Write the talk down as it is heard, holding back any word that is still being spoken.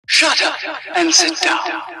Shut up and sit down.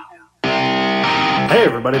 Hey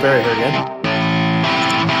everybody, Barry here again.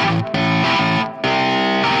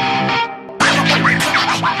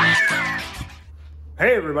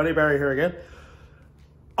 Hey everybody, Barry here again.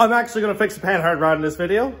 I'm actually going to fix the panhard rod in this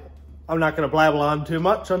video. I'm not going to blabble on too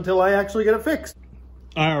much until I actually get it fixed.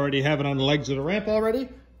 I already have it on the legs of the ramp already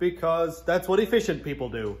because that's what efficient people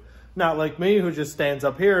do. Not like me who just stands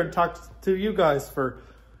up here and talks to you guys for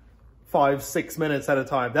 5-6 minutes at a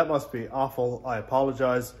time. That must be awful. I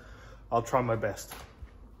apologize. I'll try my best.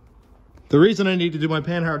 The reason I need to do my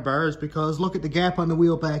panhard bar is because look at the gap on the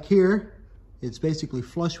wheel back here. It's basically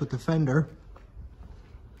flush with the fender.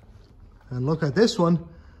 And look at this one.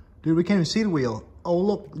 Dude, we can't even see the wheel. Oh,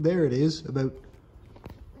 look, there it is, about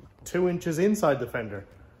 2 inches inside the fender.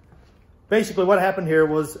 Basically what happened here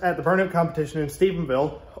was at the burnout competition in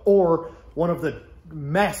Stephenville, or one of the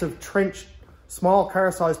massive trench, small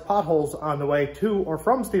car-sized potholes on the way to or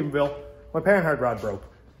from Stephenville, my panhard rod broke.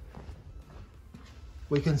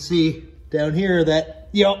 We can see down here that,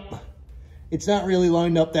 yep, it's not really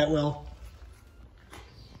lined up that well.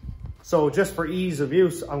 So just for ease of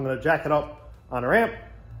use, I'm gonna jack it up on a ramp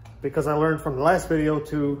because I learned from the last video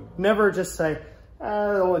to never just say,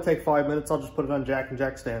 it'll only take 5 minutes, I'll just put it on jack and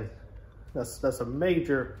jack stand. That's a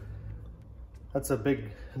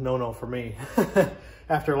big no-no for me.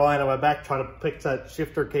 After lying on my back trying to pick that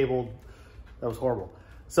shifter cable, that was horrible.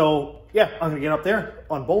 So yeah, I'm gonna get up there,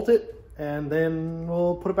 unbolt it, and then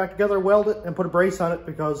we'll put it back together, weld it, and put a brace on it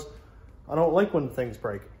because I don't like when things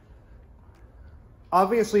break.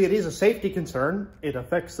 Obviously, it is a safety concern. It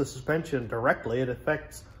affects the suspension directly. It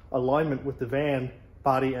affects alignment with the van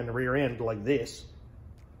body and the rear end like this.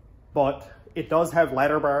 But it does have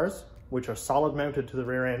ladder bars, which are solid mounted to the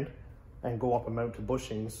rear end and go up and mount to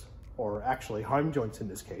bushings, or actually heim joints in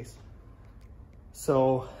this case.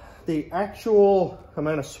 So the actual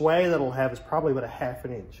amount of sway that it'll have is probably about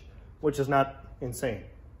 1/2 inch, which is not insane.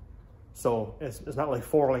 So it's not like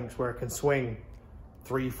 4 links where it can swing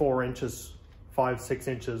 3-4 inches, 5-6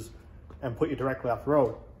 inches and put you directly off the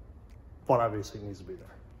road, but obviously it needs to be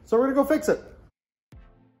there. So we're gonna go fix it.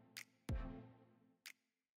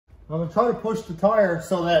 I'm gonna try to push the tire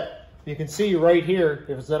so that you can see right here,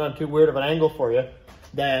 if it's not on too weird of an angle for you,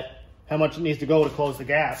 that how much it needs to go to close the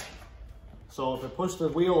gap. So if I push the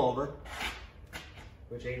wheel over,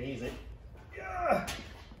 which ain't easy, yeah,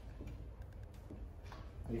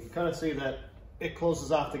 you can kind of see that it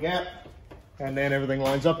closes off the gap and then everything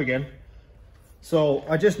lines up again. So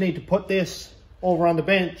I just need to put this over on the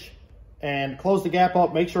bench and close the gap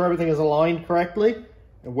up, make sure everything is aligned correctly,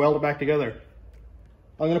 and weld it back together.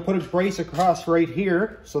 I'm gonna put a brace across right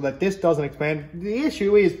here so that this doesn't expand. The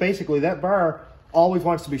issue is basically that bar always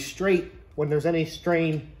wants to be straight when there's any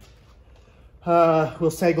strain,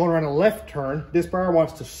 we'll say going around a left turn. This bar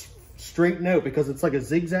wants to straighten out because it's like a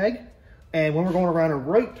zigzag. And when we're going around a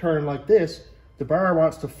right turn like this, the bar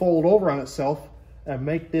wants to fold over on itself and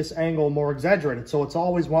make this angle more exaggerated. So it's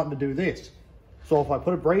always wanting to do this. So if I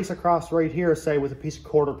put a brace across right here, say with a piece of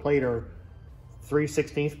 1/4 plate or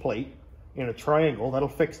 3/16 plate in a triangle, that'll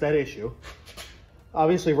fix that issue.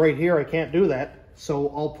 Obviously right here, I can't do that. So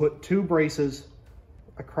I'll put 2 braces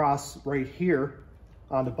across right here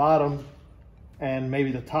on the bottom and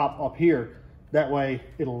maybe the top up here. That way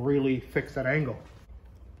it'll really fix that angle.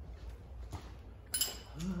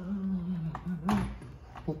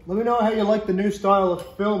 Let me know how you like the new style of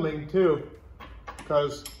filming too,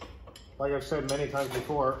 because like I've said many times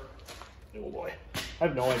before, oh boy, I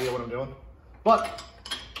have no idea what I'm doing, but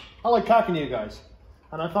I like talking to you guys,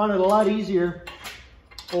 and I find it a lot easier,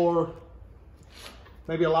 or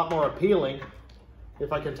maybe a lot more appealing,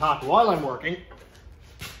 if I can talk while I'm working,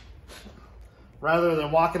 rather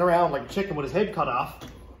than walking around like a chicken with his head cut off,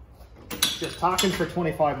 just talking for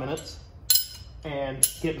 25 minutes and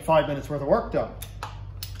getting 5 minutes worth of work done.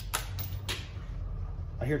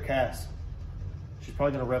 I hear Cass. She's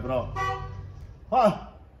probably gonna rev it up. Ah,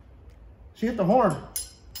 she hit the horn.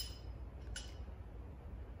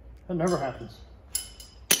 That never happens.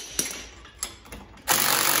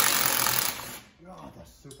 God,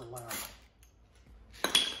 that's super loud.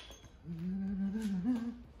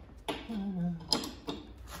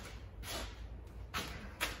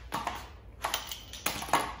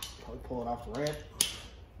 Probably pull it off the ramp.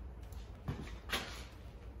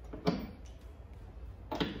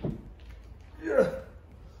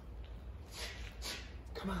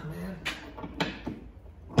 Come on, man.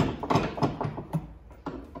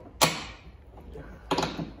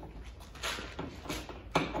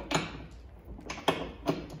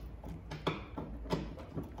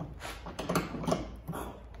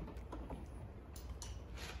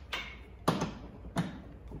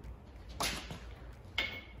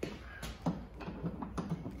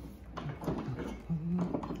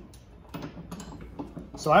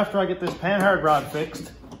 So after I get this panhard rod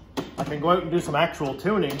fixed, I can go out and do some actual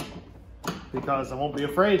tuning, because I won't be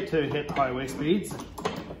afraid to hit highway speeds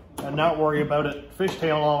and not worry about it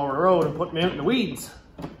fishtailing all over the road and putting me out in the weeds.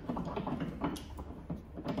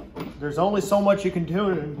 There's only so much you can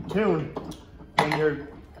tune when you're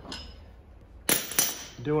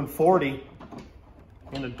doing 40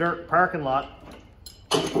 in a dirt parking lot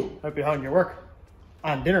right behind your work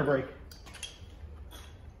on dinner break.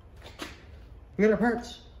 We got our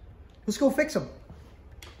parts. Let's go fix them.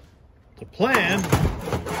 The plan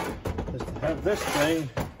is to have this thing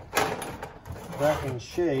back in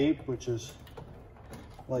shape, which is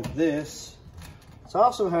like this. It's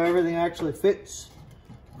also how everything actually fits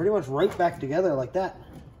pretty much right back together like that.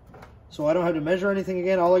 So I don't have to measure anything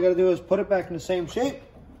again. All I got to do is put it back in the same shape,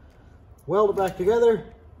 weld it back together,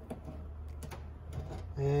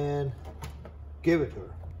 and give it to her.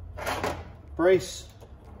 Braces,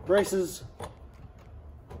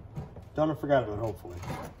 done and forgot about, hopefully.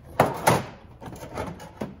 I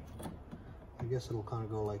guess it'll kind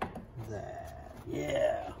of go like that.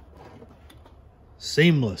 Yeah.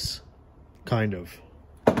 Seamless, kind of.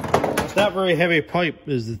 It's not very heavy pipe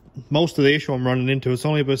is most of the issue I'm running into. It's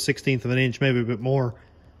only about 1/16 of an inch, maybe a bit more.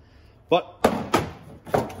 But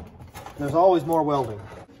there's always more welding.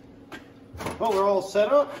 Well, we're all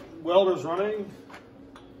set up. Welder's running.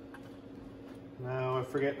 Now I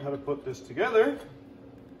forget how to put this together.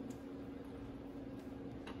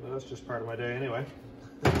 Well, that's just part of my day anyway.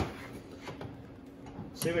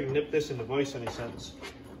 See if I can nip this in the vise any sense.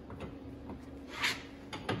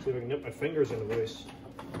 See if I can nip my fingers in the vise.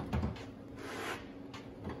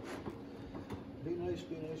 Be nice,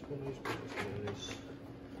 be nice, be nice, be nice, be nice.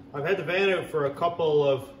 I've had the van out for a couple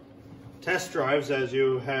of test drives, as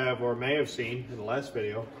you have or may have seen in the last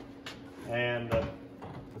video. And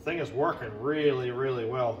the thing is working really, really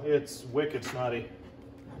well. It's wicked snotty.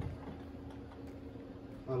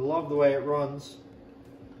 I love the way it runs.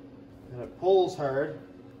 And it pulls hard.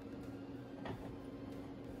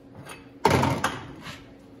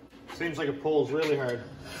 Seems like it pulls really hard.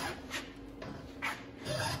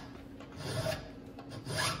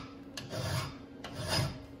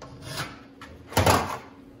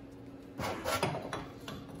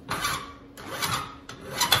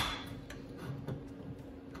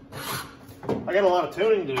 I got a lot of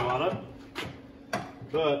tuning to do on it,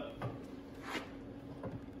 but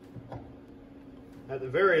at the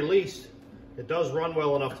very least, it does run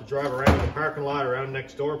well enough to drive around the parking lot, around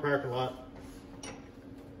next door parking lot,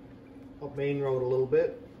 up Main Road a little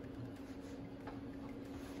bit.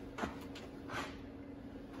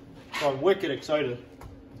 So I'm wicked excited.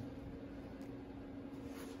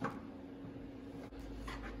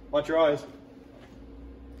 Watch your eyes.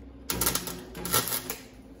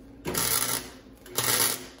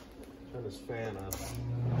 Turn this fan on.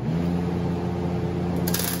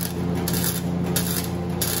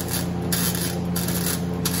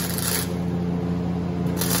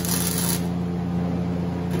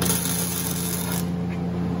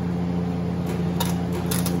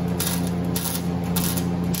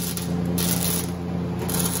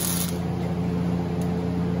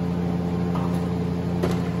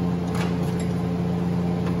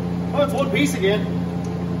 Oh, it's one piece again.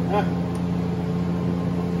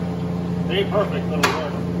 It ain't perfect, but it'll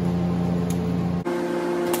work.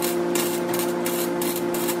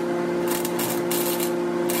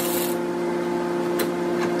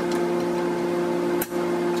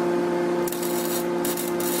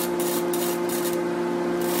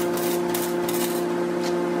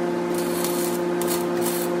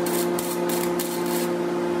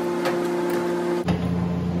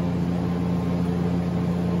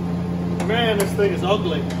 Man, this thing is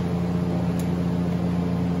ugly.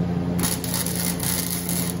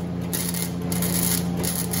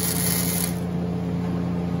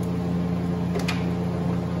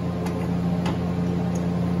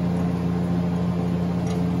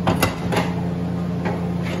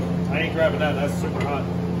 I ain't grabbing that, that's super hot.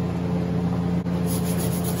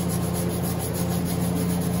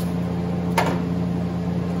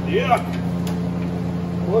 Yuck!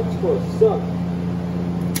 What's gonna suck?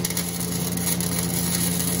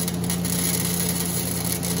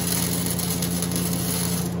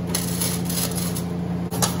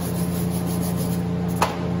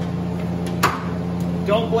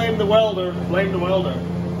 Don't blame the welder, blame the welder.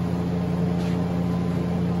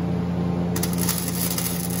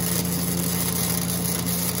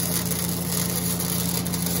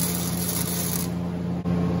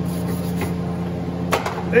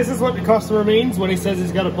 This is what the customer means when he says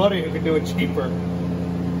he's got a buddy who can do it cheaper.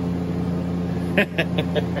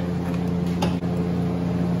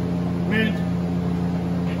 Man,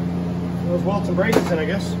 those welds and braces in, I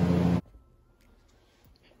guess.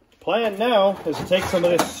 Plan now is to take some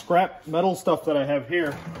of this scrap metal stuff that I have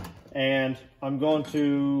here, and I'm going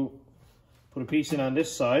to put a piece in on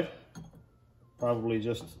this side. Probably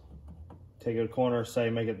just take a corner, say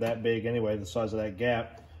make it that big anyway, the size of that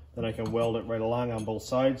gap. Then I can weld it right along on both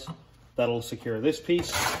sides. That'll secure this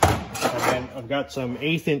piece. And then I've got some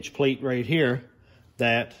 1/8 inch plate right here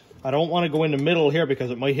that I don't want to go in the middle here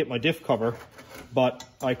because it might hit my diff cover, but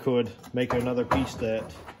I could make another piece that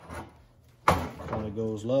kind of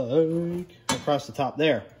goes like across the top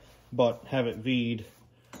there, but have it V'd.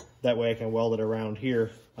 That way I can weld it around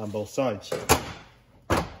here on both sides.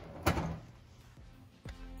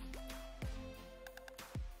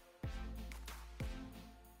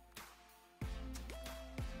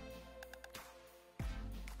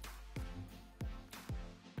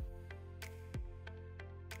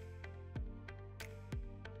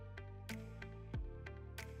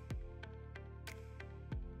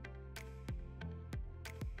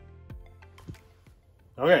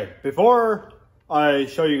 Okay, before I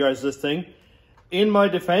show you guys this thing, in my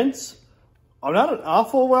defense, I'm not an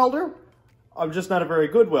awful welder, I'm just not a very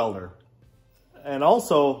good welder. And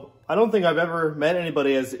also, I don't think I've ever met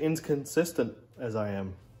anybody as inconsistent as I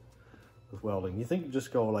am with welding. You think you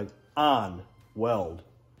just go like on, weld,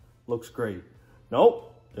 looks great.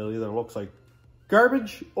 Nope, it either looks like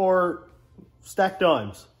garbage or stacked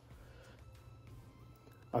dimes.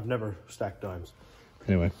 I've never stacked dimes.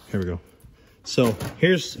 Anyway, here we go. So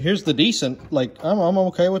here's the decent, like I'm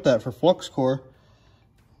okay with that for flux core.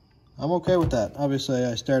 I'm okay with that. Obviously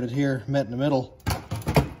I started here, met in the middle.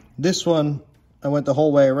 This one, I went the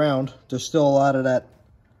whole way around. There's still a lot of that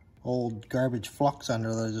old garbage flux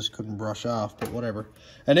under that I just couldn't brush off, but whatever.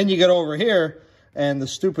 And then you get over here and the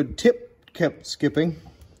stupid tip kept skipping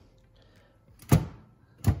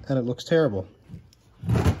and it looks terrible.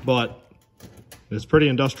 But it's pretty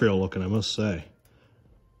industrial looking, I must say.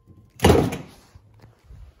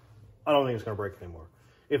 I don't think it's going to break anymore.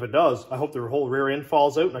 If it does, I hope the whole rear end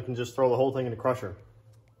falls out and I can just throw the whole thing in the crusher.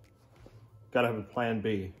 Got to have a plan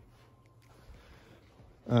B.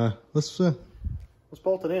 Let's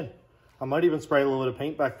bolt it in. I might even spray a little bit of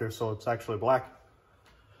paint back there so it's actually black.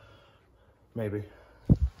 Maybe.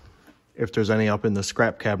 If there's any up in the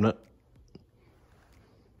scrap cabinet.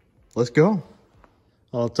 Let's go.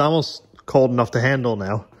 Well, it's almost cold enough to handle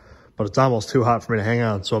now, but it's almost too hot for me to hang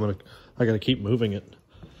on, so I got to keep moving it.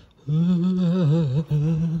 And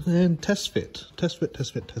test fit. Oh, it's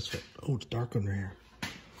dark under here.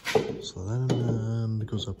 So then it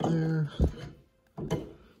goes up there. And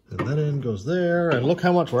that end goes there. And look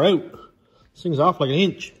how much we're out. This thing's off like an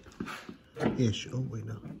inch. Ish. Oh, wait,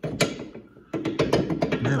 no.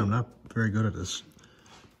 Man, I'm not very good at this.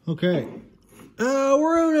 Okay.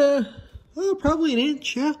 We're out probably an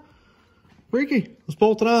inch, yeah. Freaky. Let's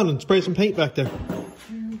bolt it on and spray some paint back there.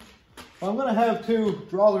 Well, I'm going to have to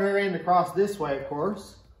draw the rear end across this way, of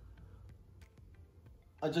course.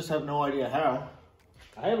 I just have no idea how.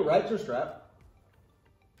 I have a ratchet strap.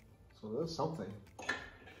 So there's something. I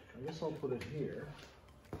guess I'll put it here.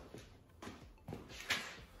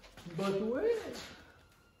 But wait.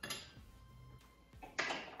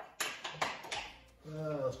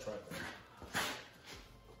 Let's try it.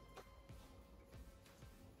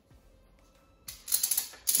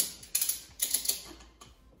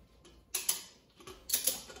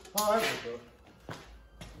 Oh, that was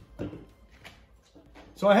good.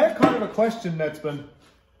 So I had kind of a question that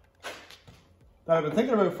I've been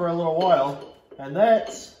thinking about for a little while, and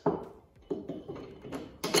that's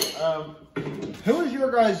who is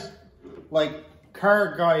your guys' like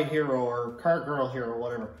car guy hero or car girl hero or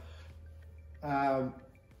whatever? Kind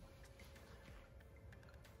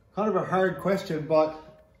of a hard question, but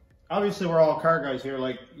obviously we're all car guys here.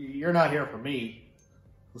 Like, you're not here for me,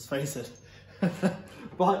 let's face it.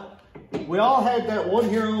 But we all had that one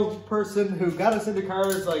hero person who got us into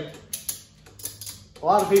cars. Like a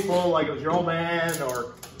lot of people, like it was your old man,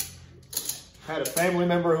 or had a family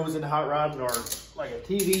member who was into hot rodding, or like a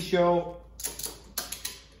TV show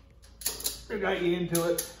that got you into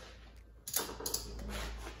it.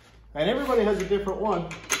 And everybody has a different one.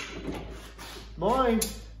 Mine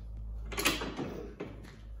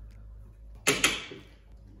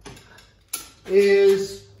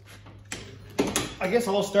is, I guess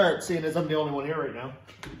I'll start, seeing as I'm the only one here right now.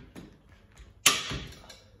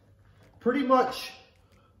 Pretty much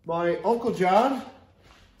my Uncle John,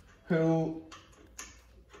 who,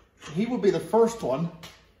 he would be the first one.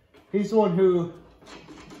 He's the one who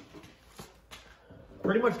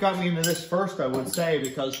pretty much got me into this first, I would say,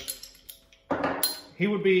 because he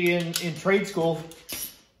would be in trade school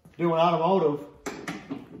doing automotive,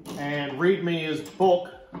 and read me his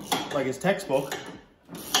book, like his textbook,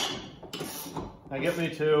 and get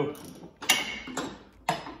me to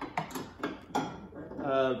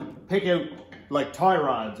pick out like tie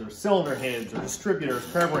rods or cylinder heads or distributors,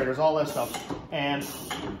 carburetors, all that stuff, and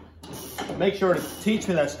make sure to teach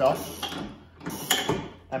me that stuff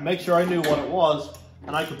and make sure I knew what it was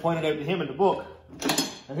and I could point it out to him in the book.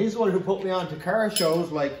 And he's the one who put me on to car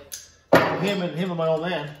shows, like him and my old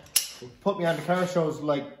man put me on to car shows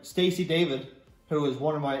like Stacy David, who is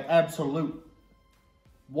one of my absolute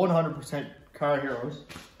 100% car heroes,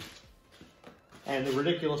 and the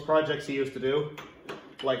ridiculous projects he used to do,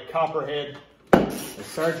 like Copperhead,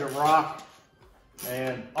 Sergeant Rock,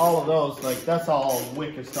 and all of those. Like, that's all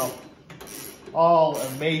wicked stuff. All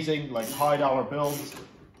amazing, like high dollar bills.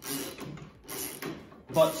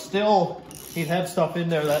 But still, he'd have stuff in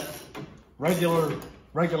there that regular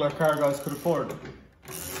car guys could afford,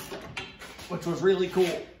 which was really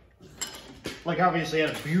cool. Like, obviously he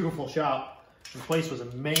had a beautiful shop. The place was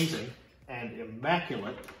amazing and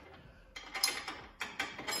immaculate.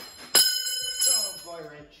 Oh,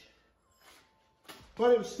 fire wrench.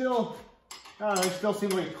 But it was still, I don't know, he still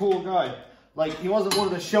seemed like a cool guy. Like, he wasn't one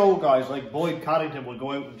of the show guys like Boyd Coddington would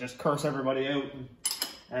go out and just curse everybody out.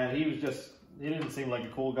 And he was just, he didn't seem like a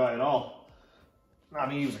cool guy at all. I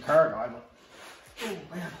mean, he was a car guy, but, oh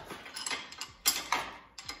man.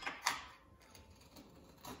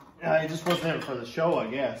 Yeah, he just wasn't there for the show, I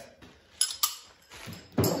guess.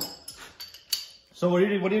 So what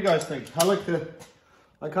do you guys think? I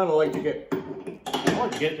kind of like to get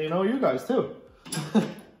to know you guys too.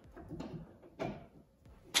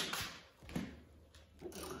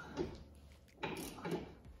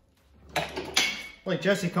 Like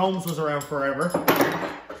Jessie Combs was around forever.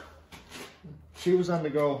 She was on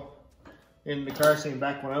the go in the car scene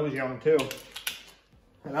back when I was young too.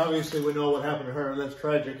 And obviously we know what happened to her, that's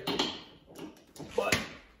tragic. But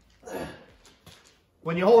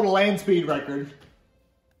when you hold a land speed record,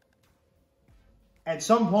 at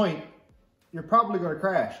some point, you're probably going to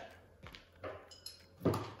crash.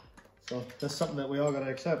 So that's something that we all got to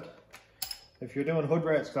accept. If you're doing hood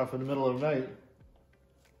rat stuff in the middle of the night,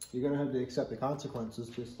 you're going to have to accept the consequences,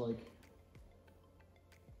 just like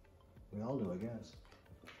we all do, I guess.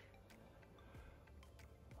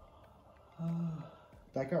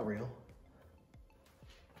 That got real.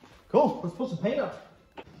 Cool, let's put some paint on.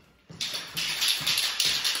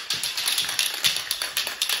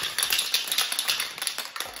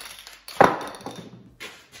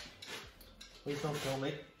 Please don't kill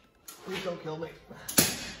me. Please don't kill me.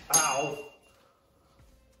 Ow.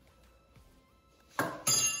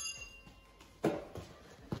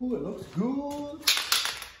 Ooh, it looks good.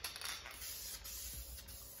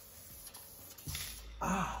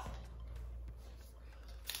 Ow.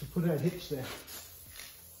 Put that hitch there.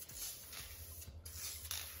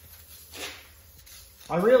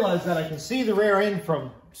 I realize that I can see the rear end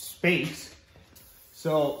from space,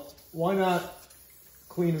 so why not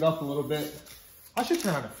clean it up a little bit? I should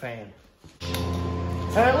turn on a fan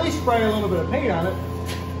and at least spray a little bit of paint on it.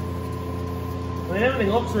 I mean,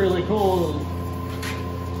 everything looks really cool.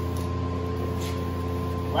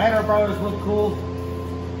 Ladder bars look cool.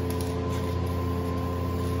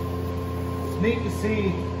 It's neat to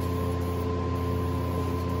see.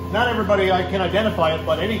 Not everybody can identify it,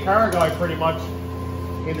 but any car guy pretty much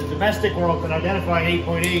in the domestic world can identify an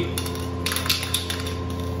 8.8.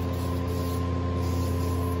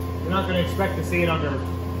 You're not going to expect to see it under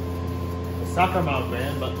the sucker mount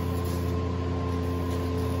van, but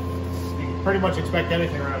you can pretty much expect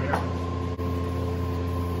anything around here.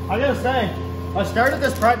 I gotta say, I started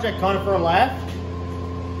this project kind of for a laugh,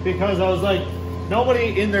 because I was like,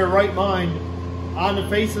 nobody in their right mind on the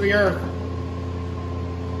face of the earth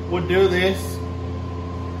would do this.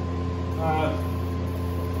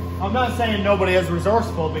 I'm not saying nobody is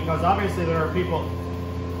resourceful, because obviously there are people,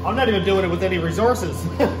 I'm not even doing it with any resources.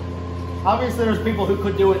 Obviously there's people who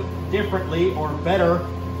could do it differently or better.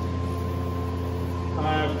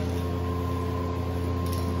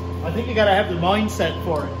 I think you gotta have the mindset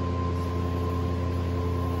for it.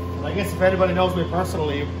 And I guess if anybody knows me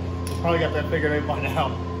personally, you probably got that figured out by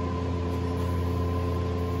now.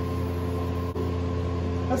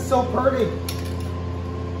 That's so pretty.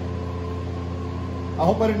 I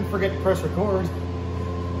hope I didn't forget to press record.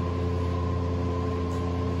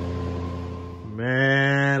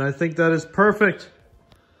 Man, I think that is perfect.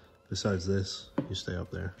 Besides this, you stay up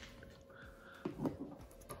there.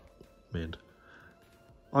 Man,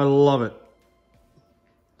 I love it.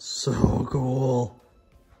 So cool.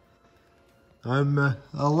 I'm a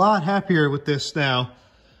lot happier with this now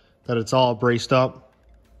that it's all braced up.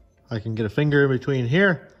 I can get a finger in between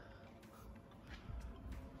here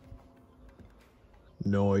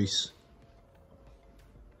Nice.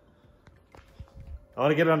 I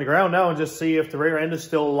want to get it on the ground now and just see if the rear end is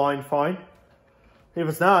still aligned fine. If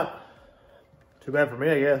it's not, too bad for me,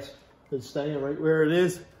 I guess. It's staying right where it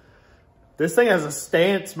is. This thing has a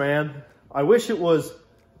stance, man. I wish it was,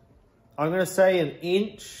 I'm going to say an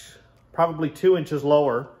inch, probably 2 inches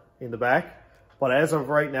lower in the back. But as of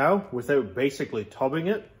right now, without basically tubbing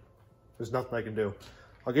it, there's nothing I can do.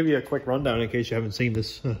 I'll give you a quick rundown in case you haven't seen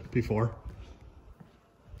this before.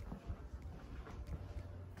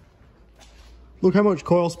 Look how much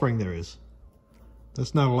coil spring there is.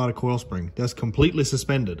 That's not a lot of coil spring. That's completely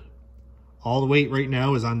suspended. All the weight right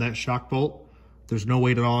now is on that shock bolt. There's no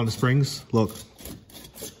weight at all on the springs. Look.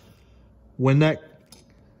 When that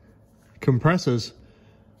compresses,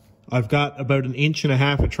 I've got about 1.5 inches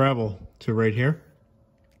of travel to right here.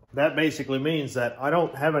 That basically means that I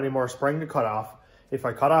don't have any more spring to cut off. If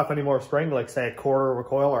I cut off any more spring, like say 1/4 of a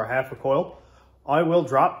coil or 1/2 a coil, I will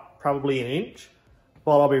drop probably 1 inch,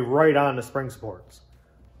 but I'll be right on the spring supports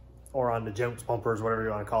or on the jounce bumpers, whatever you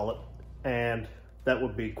want to call it. And that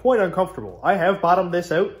would be quite uncomfortable. I have bottomed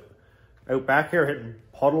this out back here, hitting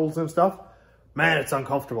puddles and stuff. Man, it's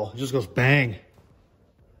uncomfortable. It just goes bang.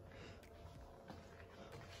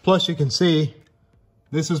 Plus you can see,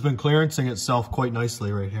 this has been clearancing itself quite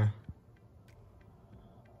nicely right here.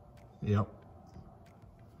 Yep.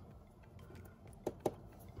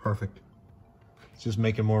 Perfect. It's just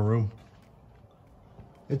making more room.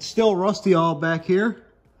 It's still rusty all back here,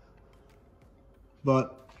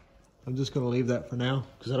 but I'm just going to leave that for now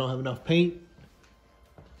because I don't have enough paint.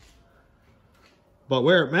 But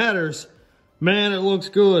where it matters, man, it looks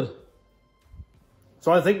good.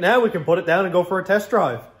 So I think now we can put it down and go for a test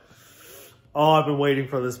drive. Oh, I've been waiting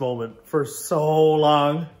for this moment for so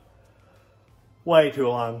long. Way too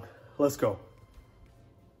long. Let's go.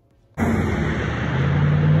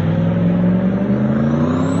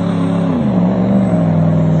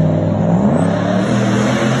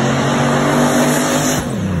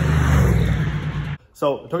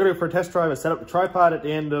 So I took it out for a test drive. I set up the tripod at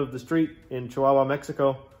the end of the street in Chihuahua,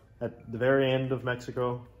 Mexico, at the very end of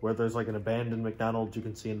Mexico, where there's like an abandoned McDonald's you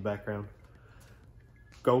can see in the background.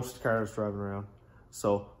 Ghost cars driving around.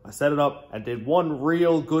 So I set it up and did one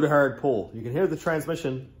real good hard pull. You can hear the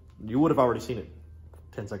transmission. You would have already seen it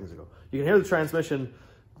 10 seconds ago. You can hear the transmission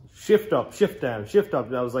shift up, shift down, shift up.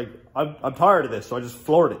 And I was like, I'm tired of this. So I just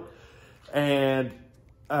floored it. And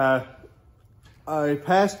I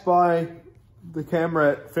passed by the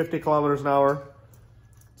camera at 50 kilometers an hour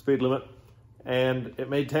speed limit, and it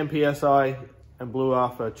made 10 psi and blew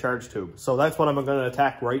off a charge tube. So that's what I'm going to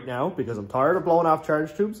attack right now because I'm tired of blowing off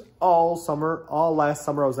charge tubes all summer. All last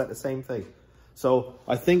summer I was at the same thing. So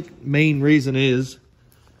I think main reason is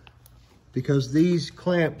because these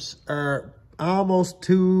clamps are almost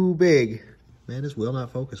too big. Man, this will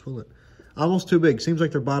not focus, will it? Almost too big. Seems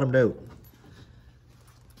like they're bottomed out.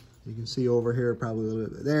 You can see over here probably a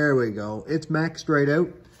little bit. There we go. It's maxed right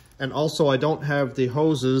out. And also I don't have the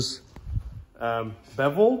hoses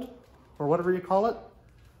beveled or whatever you call it.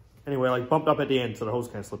 Anyway, like bumped up at the end so the hose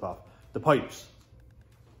can't slip off. The pipes.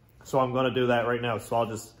 So I'm going to do that right now. So I'll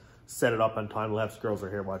just set it up on time lapse. Girls are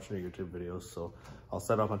here watching the YouTube videos. So I'll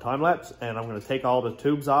set it up on time lapse and I'm going to take all the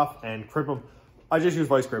tubes off and crimp them. I just use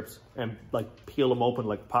vice grips and like peel them open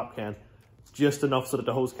like a pop can. Just enough so that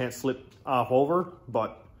the hose can't slip off over,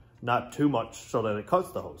 but not too much so that it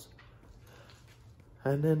cuts the hose.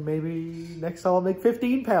 And then maybe next I'll make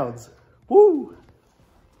 15 pounds. Woo!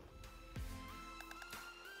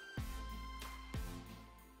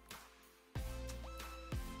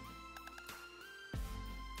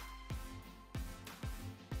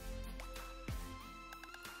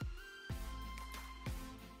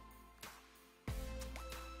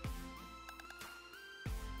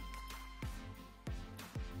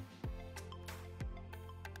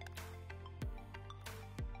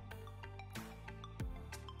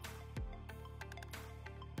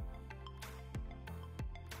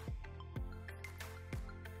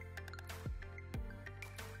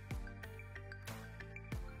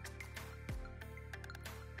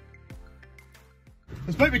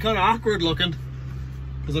 This might be kind of awkward looking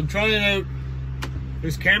because I'm trying out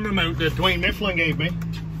this camera mount that Dwayne Mifflin gave me,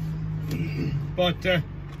 but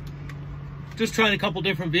just trying a couple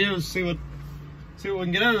different views, see what we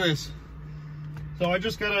can get out of this. So I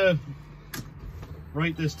just gotta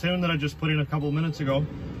write this tune that I just put in a couple minutes ago.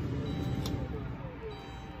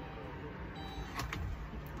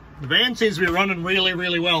 The van seems to be running really,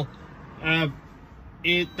 really well.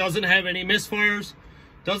 It doesn't have any misfires.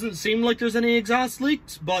 Doesn't seem like there's any exhaust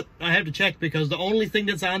leaks, but I have to check because the only thing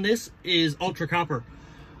that's on this is ultra copper.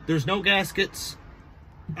 There's no gaskets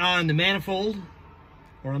on the manifold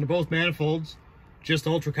or on both manifolds, just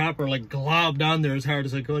ultra copper, like globbed on there as hard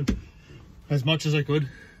as I could, as much as I could.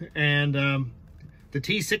 And the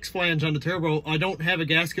T6 flange on the turbo, I don't have a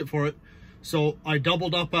gasket for it, so I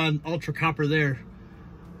doubled up on ultra copper there.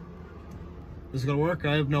 Is it gonna work?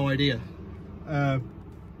 I have no idea.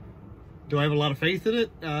 Do I have a lot of faith in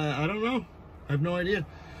it? I don't know. I have no idea.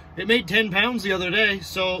 It made 10 pounds the other day,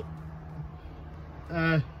 so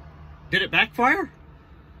did it backfire?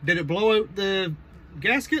 Did it blow out the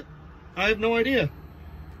gasket? I have no idea.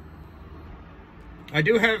 I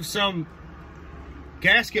do have some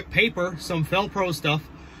gasket paper, some Felpro stuff,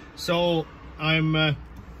 so I'm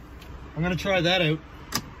gonna try that out.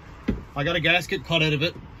 I got a gasket cut out of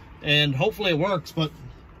it, and hopefully it works. But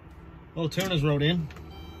little tunas rode in.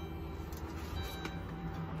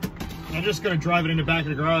 I'm just gonna drive it in the back of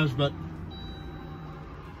the garage, but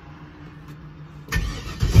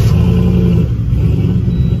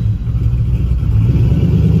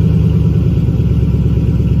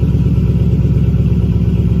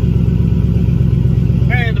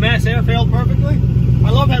mass air failed perfectly. I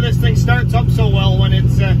love how this thing starts up so well when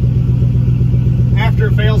it's after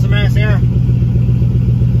it fails the mass air.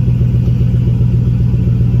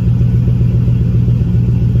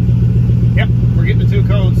 Yep, we're getting the 2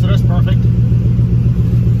 codes, so that's perfect.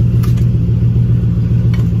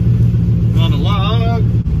 On the log.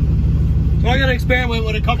 So I gotta experiment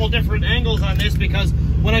with a couple different angles on this, because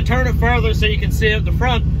when I turn it further so you can see it at the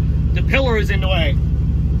front, the pillar is in the way.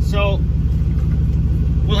 So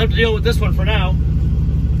we'll have to deal with this one for now.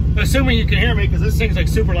 Assuming you can hear me, because this thing's like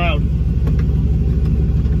super loud.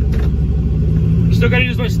 Still gotta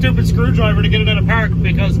use my stupid screwdriver to get it out of park,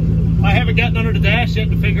 because I haven't gotten under the dash yet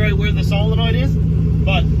to figure out where the solenoid is.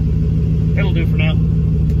 But it'll do for now.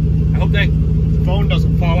 I hope that phone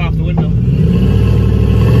doesn't fall off the window.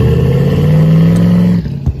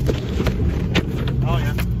 Oh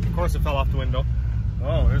yeah, of course it fell off the window.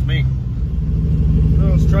 Oh, there's me. So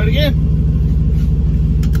let's try it again.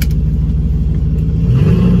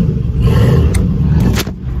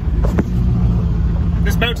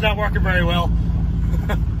 This mountain's not working very well.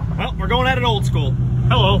 Well, we're going at it old school.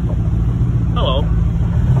 Hello. Hello.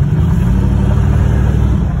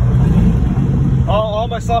 All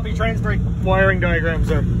my sloppy transbrake wiring diagrams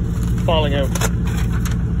are falling out.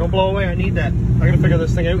 Don't blow away, I need that. I gotta figure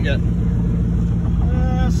this thing out yet.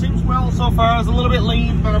 Seems well so far. It's a little bit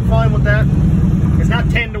lean, but I'm fine with that. It's not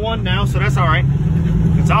 10 to 1 now, so that's alright.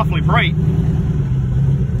 It's awfully bright.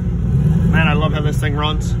 Man, I love how this thing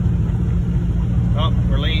runs. Oh,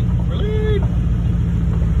 we're lean. We're lean.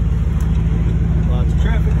 Lots of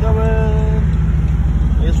traffic coming.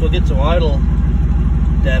 I guess we'll get some idle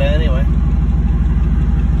data anyway.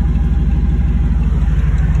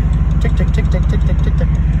 Tick, tick, tick, tick, tick, tick, tick, tick.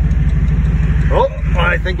 Oh,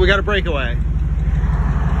 I think we got a breakaway.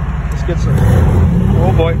 Let's get some.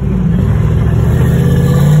 Oh boy.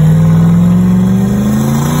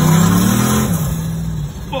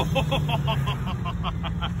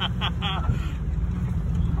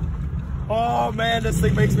 Oh man, this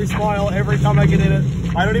thing makes me smile every time I get in it.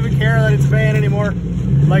 I don't even care that it's a van anymore.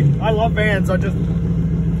 Like, I love vans, I just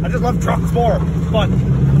love trucks more. But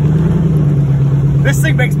this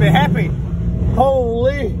thing makes me happy.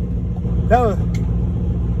 Holy,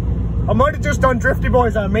 I might have just done Drifty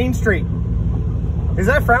Boys on Main Street. Is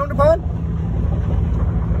that frowned upon?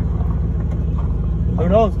 Who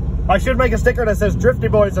knows? I should make a sticker that says Drifty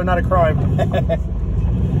Boys are not a crime.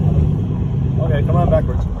 Okay, come on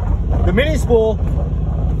backwards. The mini spool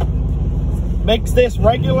makes this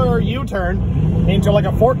regular U-turn into like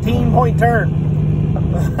a 14-point turn.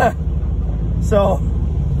 So,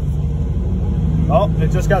 oh,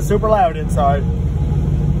 it just got super loud inside.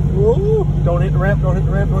 Ooh, don't hit the ramp, don't hit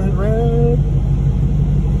the ramp, don't hit the ramp.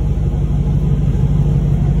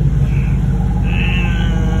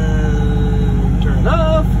 And turn it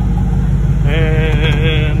off.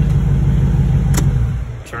 And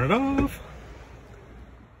turn it off.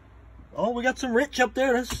 Oh, we got some rich up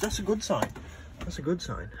there. That's a good sign. That's a good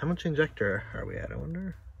sign. How much injector are we at, I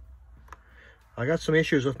wonder? I got some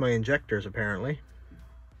issues with my injectors, apparently.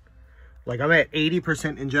 Like, I'm at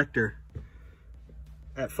 80% injector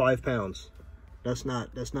at 5 pounds. That's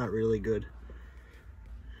not really good.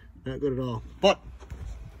 Not good at all. But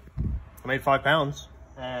I made 5 pounds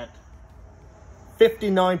at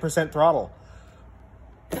 59% throttle.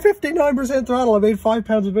 59% throttle, I made 5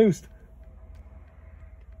 pounds of boost.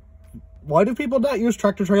 Why do people not use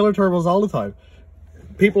tractor trailer turbos all the time?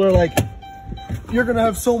 People are like, you're gonna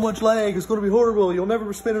have so much lag, it's gonna be horrible, you'll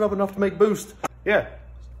never spin it up enough to make boost. Yeah,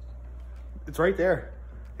 it's right there.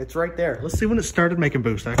 It's right there. Let's see when it started making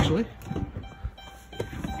boost, actually.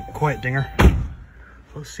 Quiet dinger.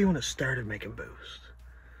 Let's see when it started making boost.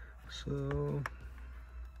 So,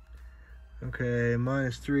 okay,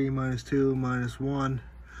 -3, -2, -1.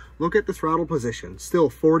 Look at the throttle position. Still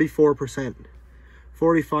 44%,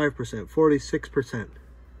 45%, 46%.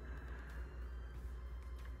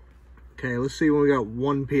 Okay, let's see when we got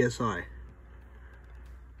 1 PSI.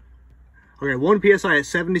 Okay, 1 PSI at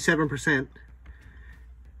 77%.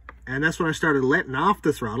 And that's when I started letting off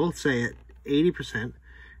the throttle, say at 80%.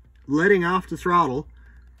 Letting off the throttle,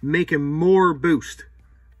 making more boost.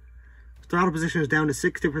 Throttle position is down to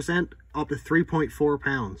 60%, up to 3.4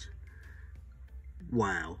 pounds.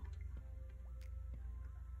 Wow.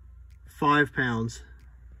 5 pounds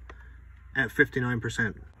at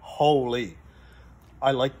 59%. Holy,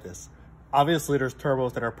 I like this. Obviously there's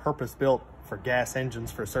turbos that are purpose built for gas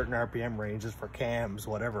engines for certain RPM ranges, for cams,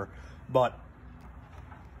 whatever. But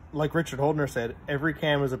like Richard Holdner said, every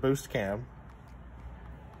cam is a boost cam.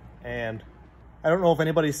 And I don't know if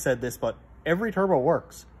anybody's said this, but every turbo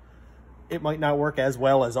works. It might not work as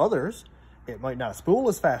well as others. It might not spool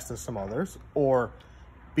as fast as some others or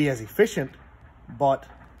be as efficient, but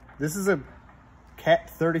this is a Cat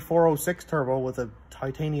 3406 turbo with a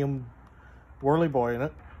titanium whirly boy in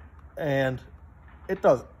it, and it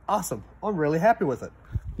does awesome. I'm really happy with it.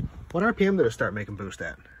 What RPM did it start making boost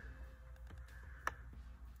at?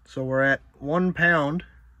 So we're at 1 pound.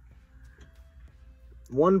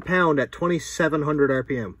 1 pound at 2,700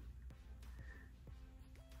 RPM.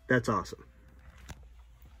 That's awesome.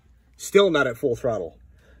 Still not at full throttle.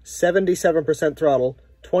 77% throttle,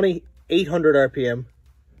 2,800 RPM,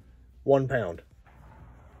 1 pound.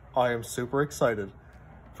 I am super excited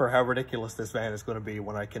for how ridiculous this van is going to be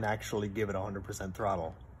when I can actually give it 100%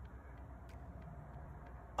 throttle.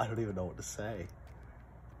 I don't even know what to say.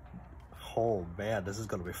 Oh man, this is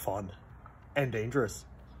going to be fun and dangerous.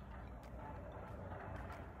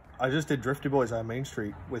 I just did Drifty Boys on Main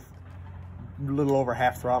Street with a little over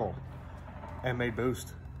half throttle and made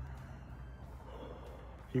boost.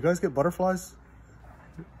 You guys get butterflies?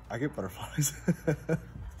 I get butterflies.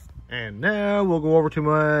 And now we'll go over to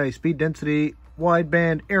my speed density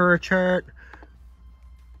wideband error chart.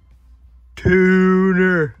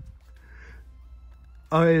 Tuner.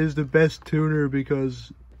 I is the best tuner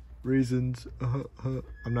because reasons.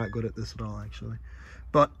 I'm not good at this at all, actually.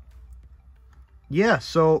 But yeah,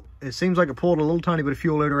 so it seems like it pulled a little tiny bit of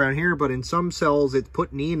fuel out around here, but in some cells it's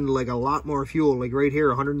putting in like a lot more fuel. Like right here,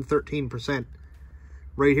 113%.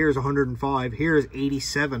 Right here is 105. Here is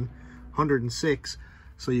 87, 106.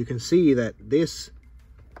 So you can see that this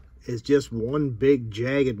is just one big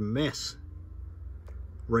jagged mess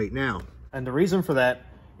right now. And the reason for that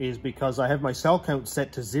is because I have my cell count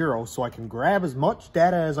set to 0, so I can grab as much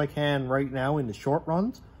data as I can right now in the short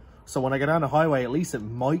runs. So when I get on the highway, at least it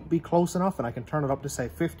might be close enough, and I can turn it up to say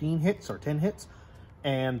 15 hits or 10 hits.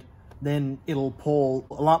 And then it'll pull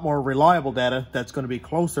a lot more reliable data that's going to be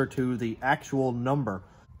closer to the actual number.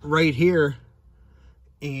 Right here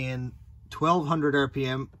in 1200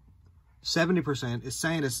 RPM, 70% is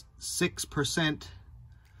saying it's 6%.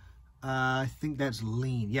 I think that's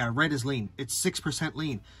lean. Yeah, red is lean. It's 6%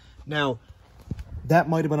 lean. Now, that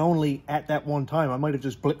might have been only at that one time. I might have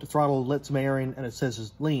just blipped the throttle, let some air in, and it says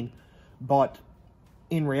it's lean. But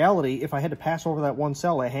in reality, if I had to pass over that one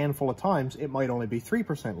cell a handful of times, it might only be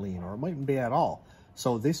 3% lean, or it mightn't be at all.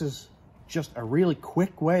 So this is just a really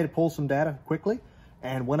quick way to pull some data quickly.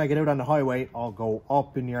 And when I get out on the highway, I'll go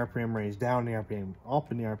up in the RPM range, down in the RPM,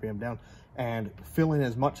 up in the RPM, down, and fill in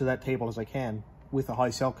as much of that table as I can with a high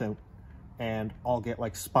cell count. And I'll get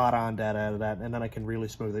like spot on data out of that, and then I can really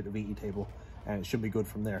smooth out the VE table, and it should be good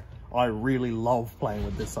from there. I really love playing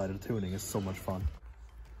with this side of the tuning. It's so much fun.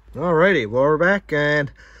 Alrighty, well, we're back,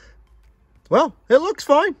 and well, it looks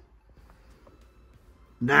fine.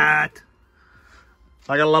 Not.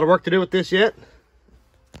 I got a lot of work to do with this yet.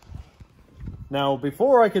 Now,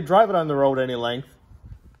 before I could drive it on the road any length,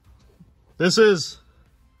 this is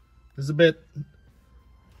a bit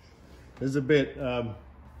a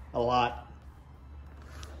lot.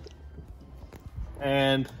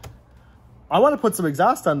 And I want to put some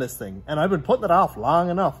exhaust on this thing, and I've been putting it off long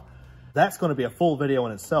enough. That's going to be a full video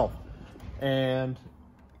in itself. And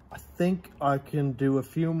I think I can do a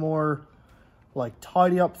few more like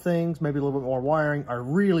tidy up things, maybe a little bit more wiring. I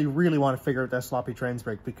really, really want to figure out that sloppy trans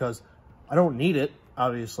brake because I don't need it,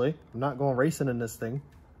 obviously. I'm not going racing in this thing.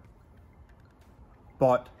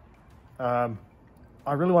 But I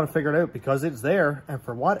really want to figure it out because it's there, and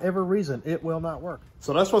for whatever reason, it will not work.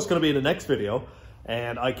 So that's what's going to be in the next video,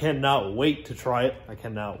 and I cannot wait to try it. I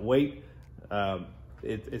cannot wait.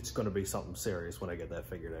 It's going to be something serious when I get that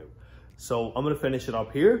figured out. So I'm going to finish it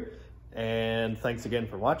up here, And thanks again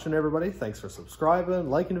for watching, everybody. Thanks for subscribing,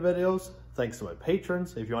 liking the videos. Thanks to my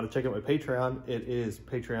patrons. If you want to check out my Patreon, it is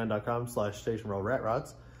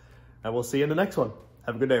patreon.com/stationrollratrods. And we'll see you in the next one.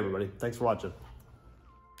 Have a good day, everybody. Thanks for watching.